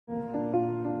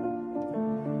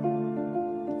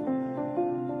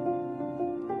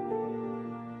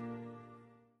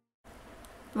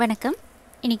வணக்கம்.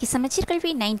 இன்னைக்கு சமச்சீர்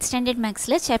கல்வி 9th ஸ்டாண்டர்ட்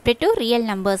மேக்ஸில் சாப்டர் 2 ரியல்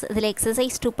நம்பர்ஸ் இதில்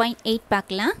எக்ஸசைஸ் 2.8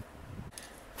 பார்க்கலாம்.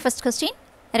 First question,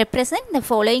 represent the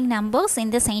following numbers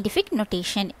in the scientific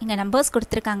notation. இங்கே நம்பர்ஸ்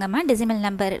கொடுத்துருக்காங்கம்மா, டெசிமல்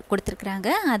நம்பர் கொடுத்துருக்குறாங்க.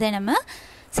 அதை நம்ம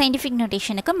சயின்டிஃபிக்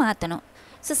நோட்டேஷனுக்கு மாற்றணும்.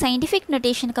 ஸோ சயின்டிஃபிக்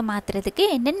நோட்டேஷனுக்கு மாற்றுறதுக்கு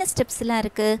என்னென்ன ஸ்டெப்ஸ்லாம்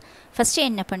இருக்குது? ஃபஸ்ட்டு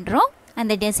என்ன பண்ணுறோம்,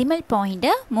 அந்த டெசிமல்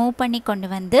பாயிண்ட்டை மூவ் பண்ணி கொண்டு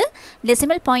வந்து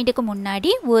டெசிமல் பாயிண்ட்டுக்கு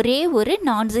முன்னாடி ஒரே ஒரு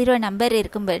நான் ஜீரோ நம்பர்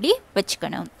இருக்கும்படி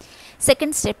வச்சுக்கணும்.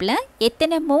 செகண்ட் ஸ்டெப்பில்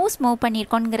எத்தனை மூவ்ஸ் மூவ்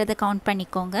பண்ணியிருக்கோங்கிறத கவுண்ட்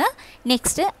பண்ணிக்கோங்க.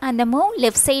 நெக்ஸ்ட்டு அந்த மூவ்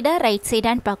லெஃப்ட் சைடாக ரைட்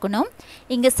சைடான்னு பார்க்கணும்.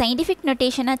 இங்கே சயின்டிஃபிக்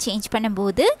நோட்டேஷனாக சேஞ்ச்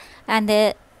பண்ணும்போது அந்த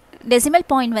டெசிமல்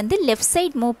பாயிண்ட் வந்து லெஃப்ட்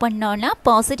சைட் மூவ் பண்ணோன்னா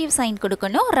பாசிட்டிவ் சைன்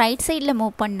கொடுக்கணும், ரைட் சைடில்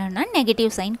மூவ் பண்ணோன்னா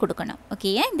நெகட்டிவ் சைன் கொடுக்கணும்.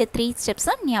 ஓகேயா, இந்த 3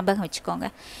 ஸ்டெப்ஸும் ஞாபகம் வச்சுக்கோங்க.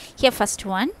 ஹியர் ஃபஸ்ட்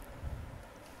ஒன்,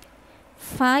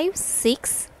 5 6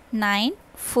 9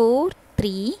 4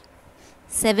 3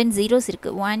 7 zeros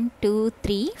இருக்குது. 1 2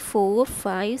 3 4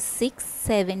 5 6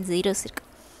 7 zeros இருக்குது.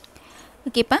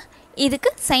 ஓகேப்பா, இதுக்கு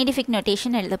சயின்டிஃபிக்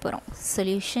நோட்டேஷன் எழுத போகிறோம்.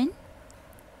 சொல்யூஷன்,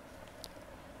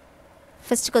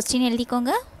 ஃபஸ்ட் கொஸ்டின்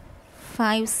எழுதிக்கோங்க.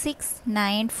 5 6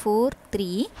 9 4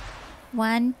 3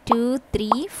 1 2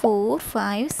 3 4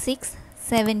 5 6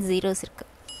 7 zeros இருக்குது.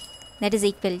 தட் இஸ்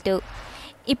ஈக்குவல் டு,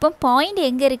 இப்போ பாயிண்ட்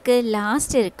எங்கே இருக்குது?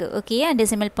 லாஸ்ட் இருக்குது. ஓகேயா,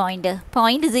 டெசிமல் பாயிண்ட்டு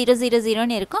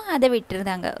 0.000 இருக்கும், அதை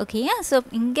விட்டுருந்தாங்க. ஓகேயா, ஸோ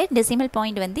இங்கே டெசிமல்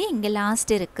பாயிண்ட் வந்து இங்கே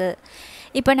லாஸ்ட் இருக்குது.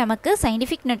 இப்போ நமக்கு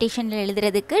சயின்டிஃபிக் நோட்டேஷனில்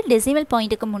எழுதுறதுக்கு டெசிமல்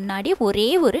பாயிண்ட்டுக்கு முன்னாடி ஒரே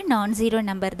ஒரு நான் ஜீரோ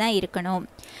நம்பர் தான் இருக்கணும்.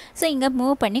 ஸோ இங்கே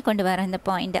மூவ் பண்ணி கொண்டு வரோம் இந்த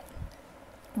பாயிண்ட்டை.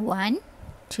 1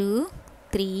 2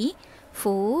 3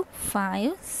 4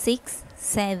 5 6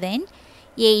 7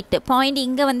 8 பாயிண்ட்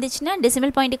இங்கே வந்துச்சுன்னா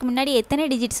டெசிமல் பாயிண்ட்டுக்கு முன்னாடி எத்தனை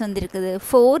டிஜிட்ஸ் வந்துருக்குது?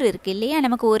 4 இருக்குது இல்லையா?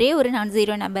 நமக்கு ஒரே ஒரு நான்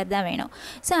ஜீரோ நம்பர் தான் வேணும்.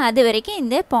 ஸோ அது வரைக்கும்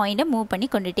இந்த பாயிண்ட்டை மூவ் பண்ணி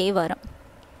கொண்டுகிட்டே வரோம்.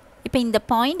 இப்போ இந்த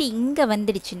பாயிண்ட் இங்கே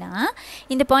வந்துடுச்சுன்னா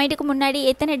இந்த பாயிண்ட்டுக்கு முன்னாடி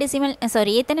எத்தனை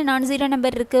நான் ஜீரோ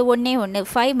நம்பர் இருக்குது? 1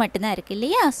 5 மட்டும்தான் இருக்குது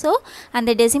இல்லையா? ஸோ அந்த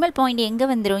டெசிமல் பாயிண்ட் எங்கே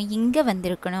வந்துடும்? இங்கே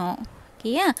வந்திருக்கணும்.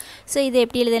 ஓகேயா, ஸோ இது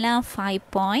எப்படி எழுதலாம்?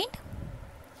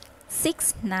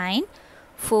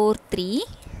 5.6943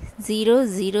 0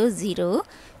 0 0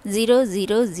 0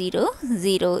 0 0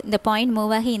 0 இந்த பாயிண்ட்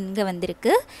மூவ் ஆகி இங்கே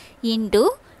வந்திருக்கு. இன்டூ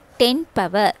 10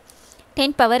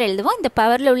 பவர் எழுதுவோம். இந்த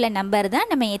பவரில் உள்ள நம்பர் தான்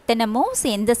நம்ம எத்தனை மூவ்ஸ்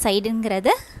எந்த சைடுங்கிறத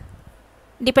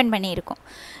டிபெண்ட் பண்ணியிருக்கோம்.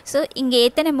 ஸோ இங்கே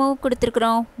எத்தனை மூவ்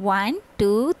கொடுத்துருக்குறோம்? 1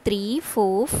 2 3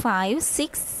 4 5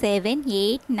 6 7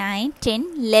 8 9 10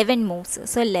 11 மூவ்ஸ்.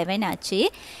 ஸோ 11 ஆச்சு.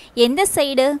 எந்த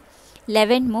சைடு?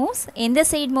 11 மூவ்ஸ். எந்த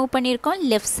சைடு மூவ் பண்ணியிருக்கோம்?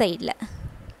 லெஃப்ட்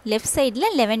சைடில்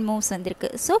 11 மூவ்ஸ் வந்திருக்கு.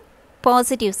 ஸோ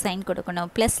பாசிட்டிவ் சைன் கொடுக்கணும்,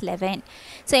 ப்ளஸ் 11.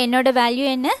 ஸோ என்னோடய வேல்யூ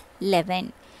என்ன? 11.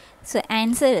 ஸோ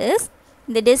ஆன்சர் இஸ்,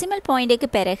 இந்த டெசிமல் பாயிண்ட்டுக்கு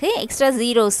பிறகு எக்ஸ்ட்ரா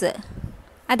ஜீரோஸு,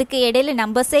 அதுக்கு இடையில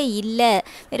நம்பர்ஸே இல்லை,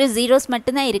 வெறும் ஜீரோஸ்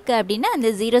மட்டும்தான் இருக்குது அப்படின்னா அந்த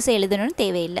ஜீரோஸை எழுதணும்னு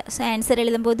தேவையில்லை. ஸோ ஆன்சர்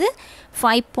எழுதும்போது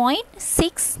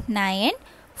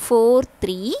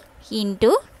 5.6943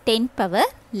 இன்ட்டு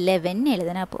 10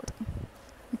 எழுதுனா போதும்.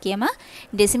 ஓகேம்மா,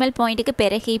 டெசிமல் பாயிண்ட்டுக்கு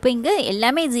பிறகு இப்போ இங்கே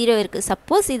எல்லாமே ஜீரோ இருக்குது.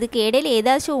 சப்போஸ் இதுக்கு இடையில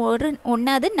ஏதாச்சும்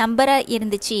ஒன்றாவது நம்பராக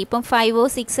இருந்துச்சு, இப்போ 5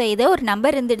 6 ஏதோ ஒரு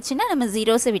நம்பர் இருந்துச்சுன்னா நம்ம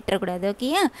ஜீரோஸை விட்டுறக்கூடாது.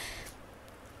 ஓகேயா,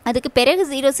 அதுக்கு பிறகு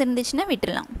ஜீரோஸ் இருந்துச்சுன்னா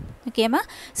விட்டுடலாம். ஓகேம்மா,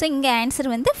 ஸோ இங்கே ஆன்சர்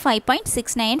வந்து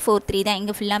 5.6943 தான்.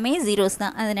 இங்கே ஃபுல்லாமே ஜீரோஸ்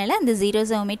தான், அதனால் அந்த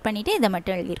ஜீரோஸை ஒமிட் பண்ணிவிட்டு இதை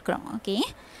மட்டும் எழுதியிருக்கிறோம். Okay,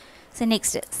 so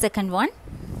next second one,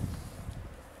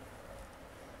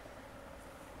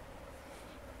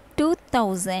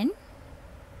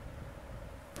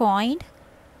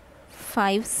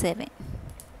 2000.57.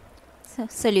 So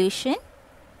solution,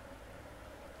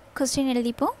 question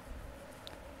எழுதிப்போம்.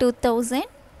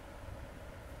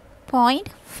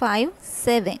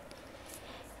 2000.57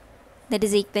 that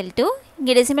is equal to,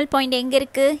 இங்கே டெசிமல் பாயிண்ட் எங்கே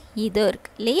இருக்குது? இதோ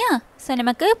இருக்குது இல்லையா? ஸோ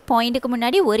நமக்கு பாயிண்ட்டுக்கு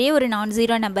முன்னாடி ஒரே ஒரு நான்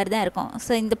ஜீரோ நம்பர் தான் இருக்கும்.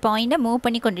 ஸோ இந்த பாயிண்ட்டை மூவ்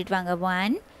பண்ணி கொண்டுட்டு வாங்க.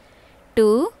 1 2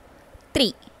 3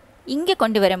 இங்கே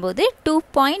கொண்டு வரும்போது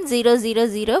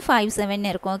 2.00057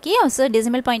 இருக்கும். ஓகே, ஸோ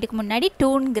டெசிமல் பாயிண்ட்டுக்கு முன்னாடி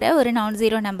 2ங்கிற ஒரு நான்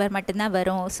ஜீரோ நம்பர் மட்டும்தான்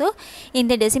வரும். ஸோ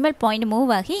இந்த டெசிமல் பாயிண்ட்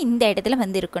மூவ் ஆகி இந்த இடத்துல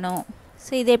வந்து இருக்கணும்.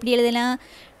 ஸோ இது எப்படி எழுதலாம்?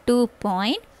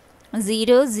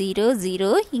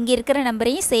 2.000 இங்கே இருக்கிற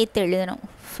நம்பரையும் சேர்த்து எழுதணும்.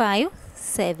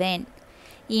 57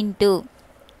 இன்ட்டு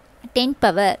 10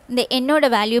 பவர், இந்த என்னோட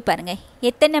வேல்யூ பாருங்கள்,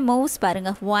 எத்தனை மூவ்ஸ்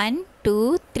பாருங்கள், 1 2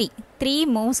 3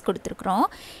 மூவ்ஸ் கொடுத்துருக்குறோம்.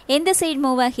 எந்த சைடு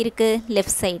மூவ் ஆகியிருக்கு?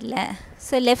 லெஃப்ட் சைடில்.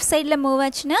 ஸோ லெஃப்ட் சைடில் மூவ்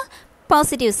ஆச்சுன்னா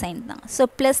பாசிட்டிவ் சைன் தான். ஸோ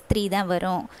ப்ளஸ் 3 தான்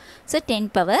வரும். So 10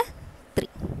 power 3.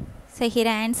 So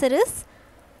here answer is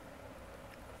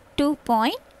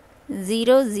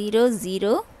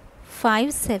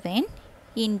 2.00057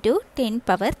 into 10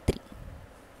 power 3.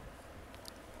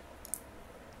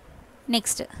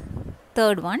 Next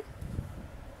third one,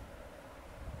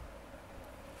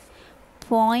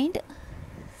 0.7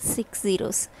 6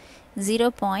 zeros.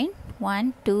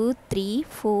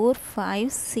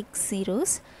 0.123456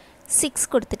 zeros. 6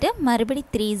 கொடுத்துட்டு மறுபடி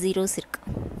 3 zeros இருக்கு.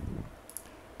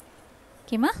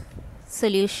 ஓகேமா?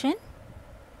 Solution.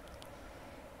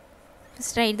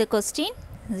 Let's write the question.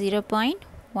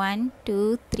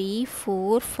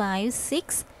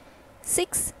 0.123456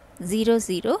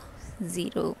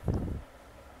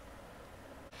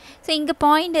 so இங்கே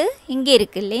பாயிண்ட்டு இங்கே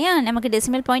இருக்குது இல்லையா, நமக்கு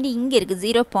டெசிமல் பாயிண்ட் இங்கே இருக்குது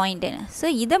 0 பாயிண்ட்டுன்னு. ஸோ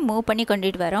இதை மூவ் பண்ணி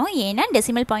கொண்டுட்டு வரோம். ஏன்னா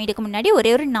டெசிமல் பாயிண்ட்டுக்கு முன்னாடி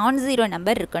ஒரே ஒரு நான் ஜீரோ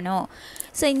நம்பர் இருக்கணும்.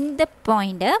 ஸோ இந்த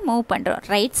பாயிண்ட்டை மூவ் பண்ணுறோம்,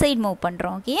 ரைட் சைடு மூவ்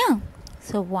பண்ணுறோம். ஓகேயா?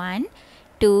 ஸோ 1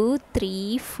 2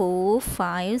 3 4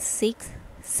 5 6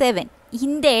 7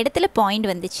 இந்த இடத்துல பாயிண்ட்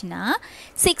வந்துச்சுன்னா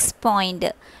 6 பாயிண்ட்.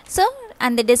 ஸோ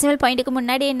அந்த டெசிமல் பாயிண்ட்டுக்கு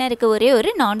முன்னாடி என்ன இருக்குது, ஒரே ஒரு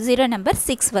நான் ஜீரோ நம்பர்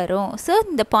 6 வரும். ஸோ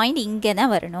இந்த பாயிண்ட் இங்கே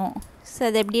தான் வரணும். ஸோ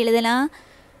அது எப்படி எழுதலாம்,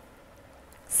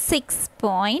 6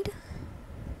 பாயிண்ட்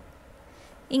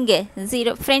இங்கே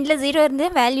 0 ஃப்ரெண்டில் 0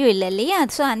 இருந்தால் வேல்யூ இல்லை இல்லையா,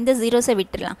 ஸோ அந்த ஜீரோஸை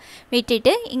விட்டுடலாம்.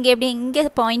 விட்டுட்டு இங்கே எப்படி இங்கே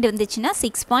பாயிண்ட் வந்துச்சுன்னா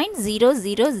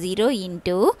 6.000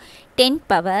 இன்ட்டு 10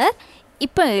 பவர்.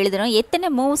 இப்போ எழுதுகிறோம் எத்தனை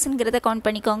மூவ்ஸுங்கிறத கவுண்ட்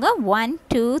பண்ணிக்கோங்க. 1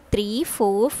 2 3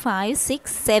 4 5 6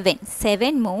 7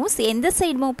 7 மூவ்ஸ். எந்த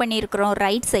சைடு மூவ் பண்ணியிருக்கிறோம்,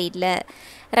 ரைட் சைடில்.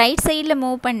 ரைட் சைடில்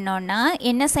மூவ் பண்ணோன்னா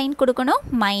என்ன சைன் கொடுக்கணும்,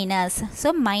 மைனஸ். ஸோ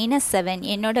 -7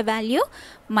 என்னோட value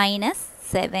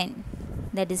 -7.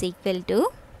 that is equal to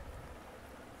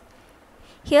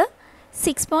here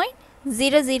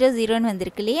 6.000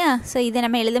 வந்திருக்கு இல்லையா. ஸோ இதை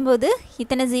நம்ம எழுதும்போது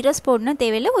இத்தனை ஜீரோஸ் போடணும்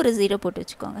தேவையில்லை, ஒரு ஜீரோ போட்டு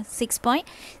வச்சுக்கோங்க.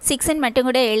 6.6ன்னு மட்டும்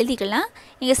கூட எழுதிக்கலாம்.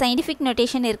 இங்கே சயின்டிஃபிக்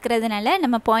நோட்டேஷன் இருக்கிறதுனால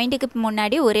நம்ம பாயிண்ட்டுக்கு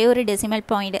முன்னாடி ஒரே ஒரு டெசிமல்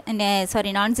பாயிண்ட்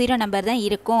நான் ஜீரோ நம்பர் தான்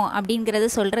இருக்கும் அப்படிங்கிறத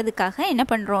சொல்கிறதுக்காக என்ன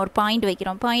பண்ணுறோம், ஒரு பாயிண்ட்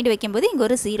வைக்கிறோம். பாயிண்ட் வைக்கும்போது இங்கே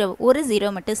ஒரு ஜீரோ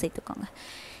மட்டும் சேர்த்துக்கோங்க.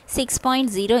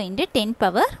 6.0 into 10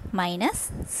 power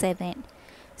 -7.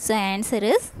 So answer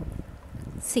is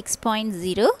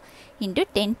 6.0 into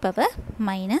 10 power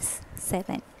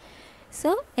 -7. So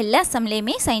எல்லா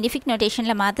சம்லேயுமே சயின்டிஃபிக்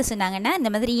நோட்டேஷனில் மாற்ற சொன்னாங்கன்னா இந்த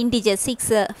மாதிரி இன்டிஜர்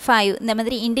 6 5 இந்த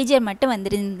மாதிரி இன்டிஜர் மட்டும்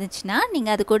வந்துருந்துச்சுன்னா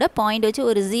நீங்கள் அது கூட பாயிண்ட் வச்சு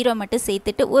ஒரு ஜீரோ மட்டும்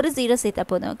சேர்த்துட்டு ஒரு ஜீரோ சேர்த்தா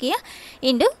போதும். ஓகேயா?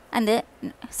 இன்டு அந்த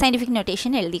சயின்டிஃபிக்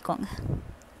நோட்டேஷன் எழுதிக்கோங்க.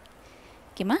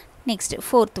 ஓகேம்மா? Next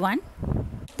 4th one.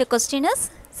 The question is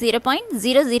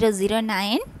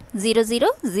 0.0009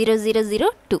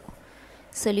 000002.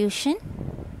 Solution.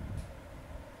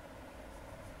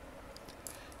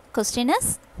 Question is,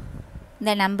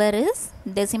 the number is,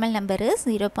 decimal number is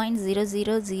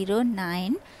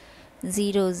 0.0009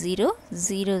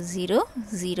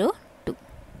 000002.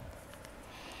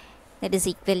 that is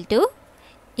equal to,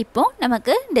 இப்போ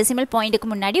நமக்கு டெசிமல் பாயிண்ட்டுக்கு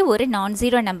முன்னாடி ஒரு நான்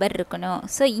ஜீரோ நம்பர் இருக்கணும்.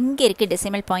 ஸோ இங்கே இருக்குது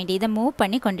டெசிமல் பாயிண்ட், இதை மூவ்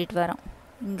பண்ணி கொண்டுட்டு வரோம்.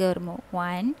 இங்கே ஒரு மூவ்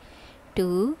 1 2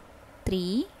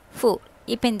 3 4.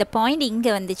 இப்போ இந்த பாயிண்ட்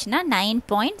இங்கே வந்துச்சுன்னா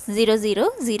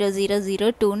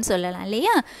 9.000002ன்னு சொல்லலாம்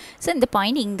இல்லையா. ஸோ இந்த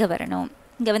பாயிண்ட் இங்கே வரணும்.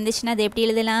 இங்கே வந்துச்சுன்னா அது எப்படி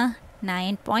எழுதலாம்,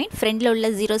 9 பாயிண்ட் ஃப்ரெண்டில் உள்ள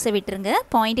ஜீரோஸை விட்டுருங்க,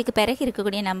 பாயிண்ட்டுக்கு பிறகு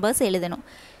இருக்கக்கூடிய நம்பர்ஸ் எழுதணும்.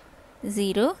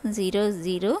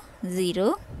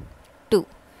 00002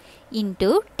 இன்ட்டு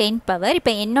 10 பவர்.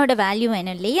 இப்போ என்னோட வேல்யூ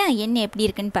வேணும் இல்லையா, என்ன எப்படி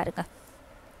இருக்குன்னு பாருங்கள்.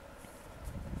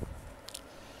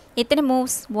 எத்தனை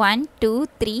மூவ்ஸ், 1 2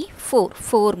 3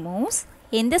 4 மூவ்ஸ்.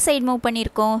 எந்த சைடு மூவ்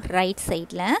பண்ணியிருக்கோம், ரைட்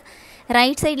சைடில்.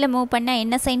 ரைட் சைடில் மூவ் பண்ணால்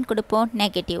என்ன சைன் கொடுப்போம்,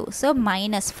 நெகட்டிவ். ஸோ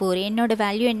 -4. என்னோட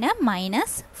வேல்யூ என்ன,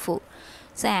 -4.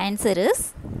 So answer is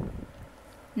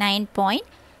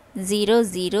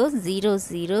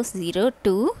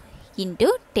 9.000002 into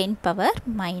 10 power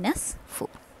 -4.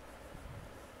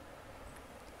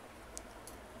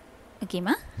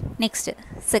 ஓகேம்மா? Next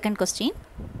second question.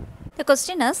 The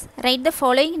question is, write the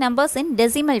following numbers in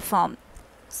decimal form.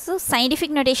 So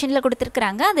scientific நோட்டேஷனில்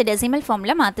கொடுத்துருக்குறாங்க, அது டெசிமல்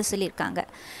ஃபார்மில் மாற்ற சொல்லியிருக்காங்க.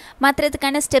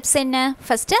 மாற்றுறதுக்கான ஸ்டெப்ஸ் என்ன,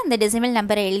 ஃபஸ்ட்டு அந்த டெசிமல்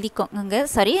நம்பரை எழுதிக்கோங்க.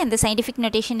 சாரி, அந்த சயின்டிஃபிக்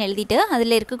நோட்டேஷன் எழுதிட்டு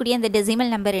அதில் இருக்கக்கூடிய அந்த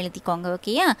டெசிமல் நம்பர் எழுதிக்கோங்க.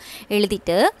 ஓகேயா?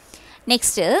 எழுதிட்டு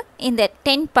நெக்ஸ்ட்டு இந்த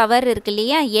 10 பவர் இருக்கு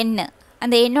இல்லையா, எண்,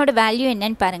 அந்த எண்ணோட வேல்யூ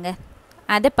என்னன்னு பாருங்கள்.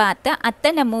 அதை பார்த்து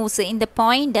அத்தனை மூவ்ஸ், இந்த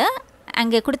பாயிண்ட்டை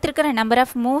அங்கே கொடுத்துருக்கிற நம்பர்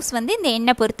ஆஃப் மூவ்ஸ் வந்து இந்த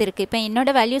எண்ணை பொறுத்து இருக்குது. இப்போ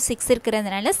என்னோடய வேல்யூ 6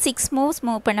 இருக்கிறதுனால 6 மூவ்ஸ்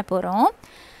மூவ் பண்ண போகிறோம்.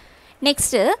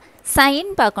 நெக்ஸ்ட்டு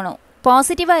சைன் பார்க்கணும்.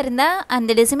 பாசிட்டிவாக இருந்தால் அந்த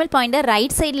டெசிமல் பாயிண்ட்டை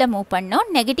ரைட் சைடில் மூவ் பண்ணணும்,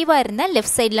 நெகட்டிவாக இருந்தால்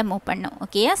லெஃப்ட் சைடில் மூவ் பண்ணணும்.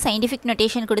 ஓகேயா? சயின்டிஃபிக்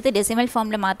நோட்டேஷன் கொடுத்து டெசிமல்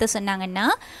ஃபார்மில் மாற்ற சொன்னாங்கன்னா,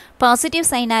 பாசிட்டிவ்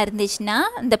சைனாக இருந்துச்சுன்னா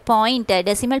அந்த பாயிண்ட்டை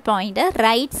டெசிமல் பாயிண்ட்டை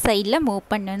ரைட் சைடில் மூவ்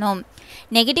பண்ணணும்.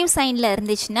 நெகட்டிவ் சைனில்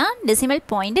இருந்துச்சுன்னா டெசிமல்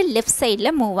பாயிண்ட்டு லெஃப்ட்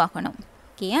சைடில் மூவ் ஆகணும்.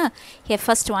 ஓகேயா?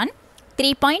 First one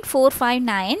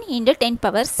 3.459 into 10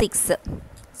 power 6.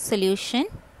 Solution.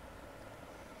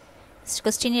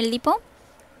 Question எழுதிப்போம்.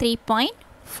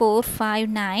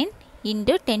 3.459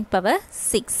 into 10 power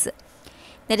 6.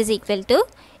 That is equal to,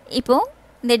 இப்போ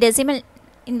இந்த டெசிமல்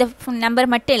இந்த நம்பர்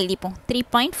மட்டும் எழுதிப்போம்.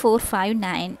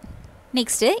 3.459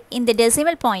 நெக்ஸ்ட்டு இந்த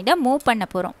டெசிமல் பாயிண்ட்டை மூவ் பண்ண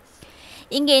போகிறோம்.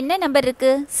 இங்கே என்ன நம்பர்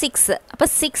இருக்குது? 6. அப்போ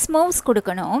 6 மூவ்ஸ்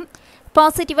கொடுக்கணும்.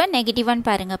 பாசிட்டிவாக நெகட்டிவான்னு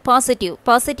பாருங்கள்.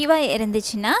 பாசிட்டிவாக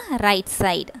இருந்துச்சுன்னா ரைட்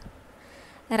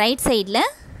சைடில்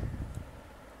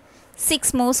 6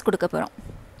 மூவ்ஸ் கொடுக்க போகிறோம்.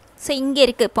 ஸோ இங்கே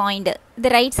இருக்குது பாயிண்ட்டு. இது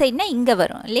ரைட் சைடுனா இங்கே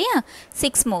வரும் இல்லையா?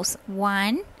 6 மூவ்ஸ்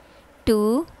 1 2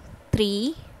 3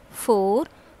 4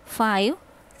 5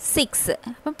 6.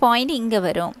 அப்போ பாயிண்ட் இங்கே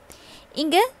வரும்.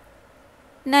 இங்கே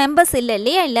நம்பர்ஸ் இல்லை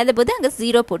இல்லையா? இல்லாத போது அங்கே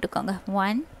 0 போட்டுக்கோங்க.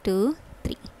 1 2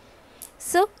 3.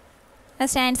 ஸோ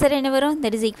ஃபஸ்ட் ஆன்சர் என்ன வரும்?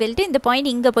 தட் இஸ் ஈக்குவல் டு இந்த பாயிண்ட்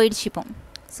இங்கே போயிடுச்சுப்போம்.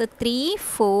 ஸோ 3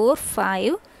 4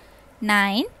 5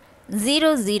 9 0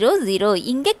 0 0.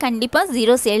 இங்கே கண்டிப்பாக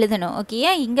ஜீரோஸ் எழுதணும்.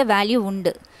 ஓகேயா? இங்கே வேல்யூ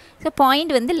உண்டு. ஸோ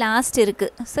பாயிண்ட் வந்து லாஸ்ட்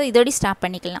இருக்குது. ஸோ இதோடு ஸ்டாப்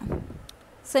பண்ணிக்கலாம்.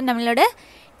 ஸோ நம்மளோட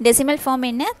டெசிமல் ஃபார்ம்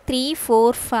என்ன? 3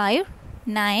 4 5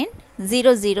 9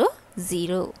 0 0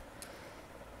 0.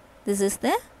 This is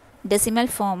the decimal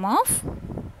form of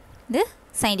the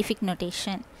scientific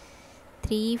notation.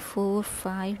 3 4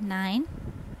 5 9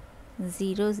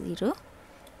 0 0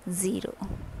 0.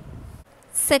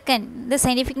 Second, the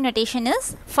scientific notation is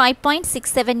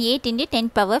 5.678 into 10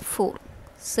 power 4.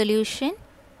 Solution.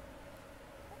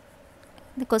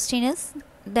 The question is,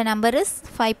 the number is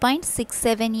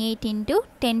 5.678 into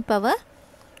 10 power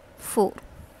 4.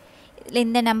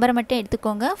 இந்த நம்பரை மட்டும்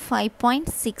எடுத்துக்கோங்க.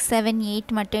 5.678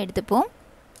 மட்டும் எடுத்துப்போம்.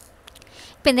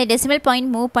 இப்போ இந்த டெசிமல் பாயிண்ட்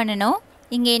மூவ் பண்ணணும்.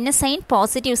 இங்கே என்ன sign?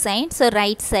 Positive sign. So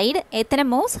right side எத்தனை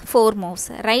மூவ்ஸ்? 4 மூவ்ஸ்.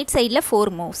 ரைட் சைடில் 4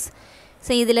 மூவ்ஸ்.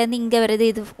 ஸோ இதுலேருந்து இங்கே வருது.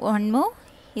 இது 1 மூவ்,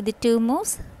 இது 2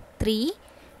 மூவ்ஸ், 3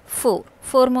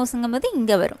 4 மூவ்ஸுங்கும் போது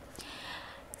இங்கே வரும்.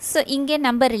 ஸோ இங்கே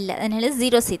நம்பர் இல்லை, அதனால்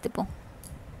 0 சேர்த்துப்போம்.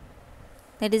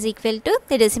 That is equal to,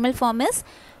 the decimal form is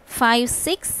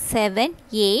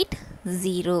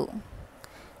 56780.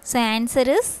 So answer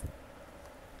is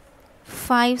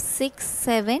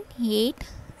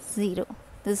 56780.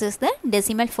 This is the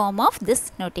decimal form of this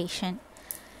notation.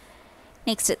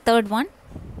 Next, third one.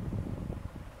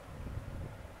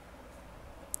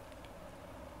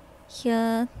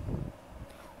 Here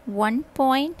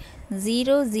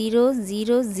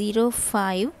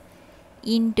 1.00005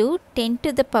 into 10 to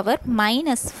the power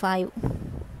minus 5.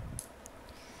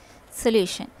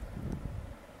 Solution.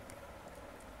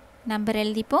 Number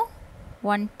எழுதிப்போம்.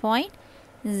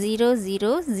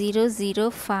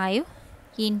 1.00005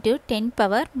 into 10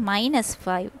 power minus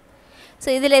 5. So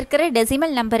இதில் இருக்கிற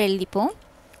decimal number எழுதிப்போம்.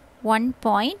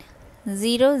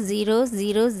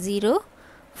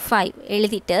 1.00005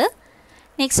 எழுதிட்டு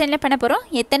next என்ன பண்ண போகிறோம்?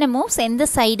 எத்தனை moves எந்த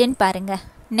சைடுன்னு பாருங்கள்.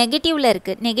 நெகட்டிவில்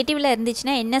இருக்குது. நெகட்டிவில்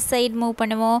இருந்துச்சுன்னா என்ன சைடு மூவ்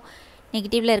பண்ணுவோம்?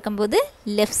 நெகட்டிவில் இருக்கும்போது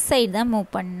லெஃப்ட் சைடு தான் மூவ்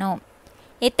பண்ணணும்.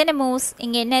 எத்தனை மூவ்ஸ்?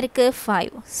 இங்கே என்ன இருக்குது?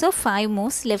 5. ஸோ 5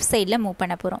 மூவ்ஸ் லெஃப்ட் சைடில் மூவ்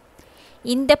பண்ண போகிறோம்.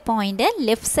 இந்த பாயிண்ட்டை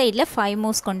லெஃப்ட் சைடில் 5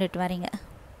 மூவ்ஸ் கொண்டுட்டு வரீங்க.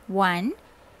 1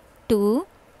 2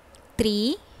 3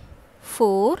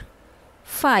 4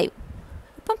 5.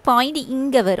 இப்போ பாயிண்ட்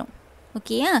இங்கே வரும்.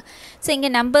 ஓகேயா? ஸோ இங்கே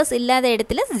நம்பர்ஸ் இல்லாத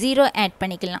இடத்துல 0 ஆட்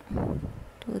பண்ணிக்கலாம்.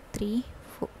 2 3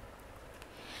 4.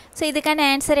 ஸோ இதுக்கான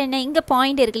ஆன்சர் என்ன? இங்கே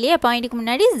பாயிண்ட் இருக்கு இல்லையா? பாயிண்ட்டுக்கு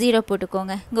முன்னாடி 0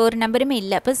 போட்டுக்கோங்க. இங்கே ஒரு நம்பருமே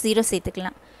இல்லை, அப்போ 0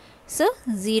 சேர்த்துக்கலாம். ஸோ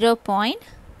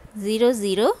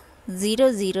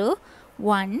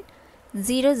 0.00001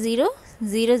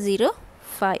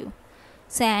 00005.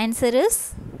 So answer is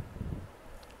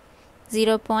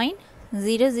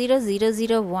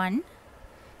 0.00001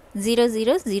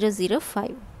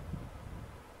 00005.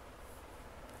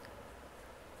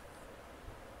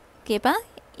 ஓகேப்பா?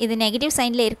 இது நெகட்டிவ்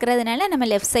சைனில் இருக்கிறதுனால நம்ம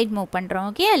லெஃப்ட் சைட் மூவ் பண்ணுறோம்.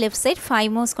 ஓகே, லெஃப்ட் சைட் 5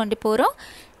 மூவ்ஸ் கொண்டு போகிறோம்.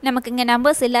 நமக்கு இங்கே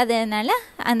நம்பர்ஸ் இல்லாததுனால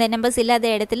அந்த நம்பர்ஸ் இல்லாத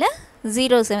இடத்துல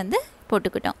ஜீரோஸை வந்து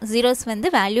போட்டுக்கிட்டோம். ஜீரோஸ் வந்து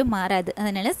வேல்யூ மாறாது,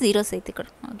 அதனால் 0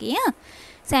 சேர்த்துக்கிட்டோம். ஓகேயா?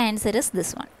 So answer is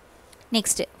this one.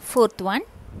 Next fourth one.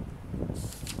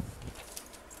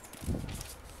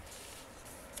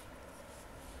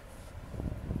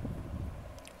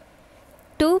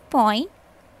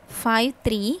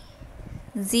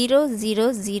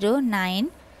 $2.530009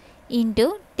 into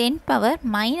 10 power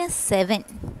minus 7.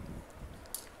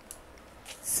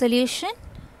 Solution.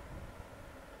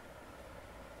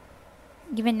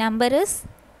 Given number is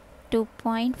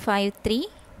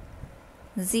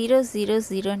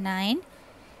 2.530009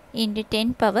 into 10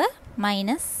 power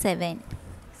minus 7.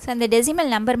 So அந்த decimal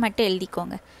number மட்டும்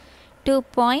எழுதிக்கோங்க.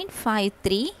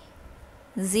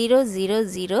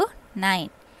 2.530009.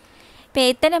 இப்போ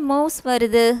எத்தனை மூவ்ஸ்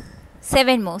வருது?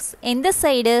 7 மூவ்ஸ். எந்த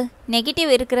சைடு? நெகட்டிவ்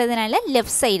இருக்கிறதுனால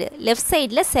லெஃப்ட் சைடு. லெஃப்ட்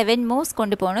சைடில் 7 மூவ்ஸ்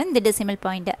கொண்டு போகணும் இந்த டெசிமல்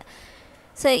பாயிண்ட்டை.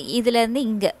 ஸோ இதிலேருந்து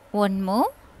இங்கே 1 மூவ்,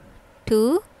 2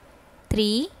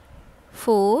 3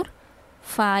 4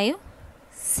 5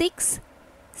 6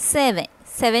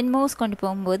 7 மூவ்ஸ் கொண்டு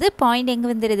போகும்போது பாயிண்ட் எங்கே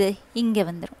வந்துடுது? இங்கே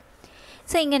வந்துடும்.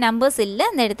 ஸோ இங்கே நம்பர்ஸ் இல்லை,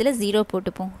 அந்த இடத்துல 0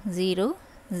 போட்டுப்போம். 0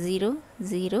 0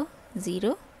 0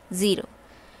 0 0.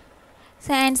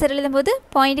 ஸோ ஆன்சர் எழுதும்போது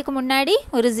பாயிண்ட்டுக்கு முன்னாடி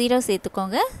ஒரு 0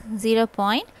 சேர்த்துக்கோங்க.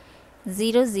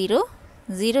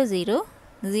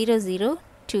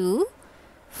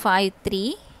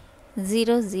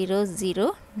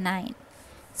 0.000002530009.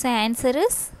 So answer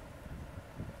is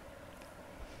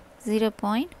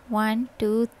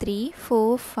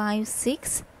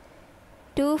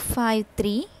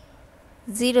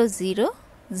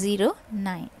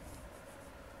 0.123456253009.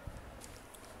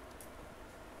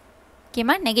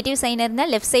 ஓகேம்மா, நெகட்டிவ் சைனாக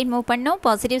இருந்தால் லெஃப்ட் சைட் மூவ் பண்ணோம்,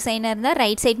 பாசிட்டிவ் சைனாக இருந்தால்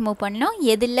ரைட் சைட் மூவ் பண்ணோம்.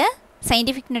 எதில்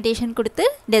சயின்டிஃபிக் நோட்டேஷன் கொடுத்து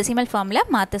டெசிமல் ஃபார்மில்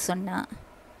மாற்ற சொன்னா.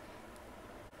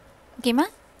 ஓகேம்மா,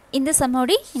 இந்த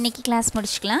சம்மோடி இன்றைக்கி கிளாஸ்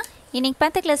முடிச்சுக்கலாம். இன்றைக்கி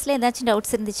பார்த்த கிளாஸில் ஏதாச்சும்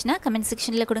டவுட்ஸ் இருந்துச்சுன்னா கமெண்ட்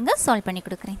செக்ஷனில் கொடுங்க, சால்வ் பண்ணி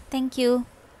கொடுக்குறேன். தேங்க்யூ.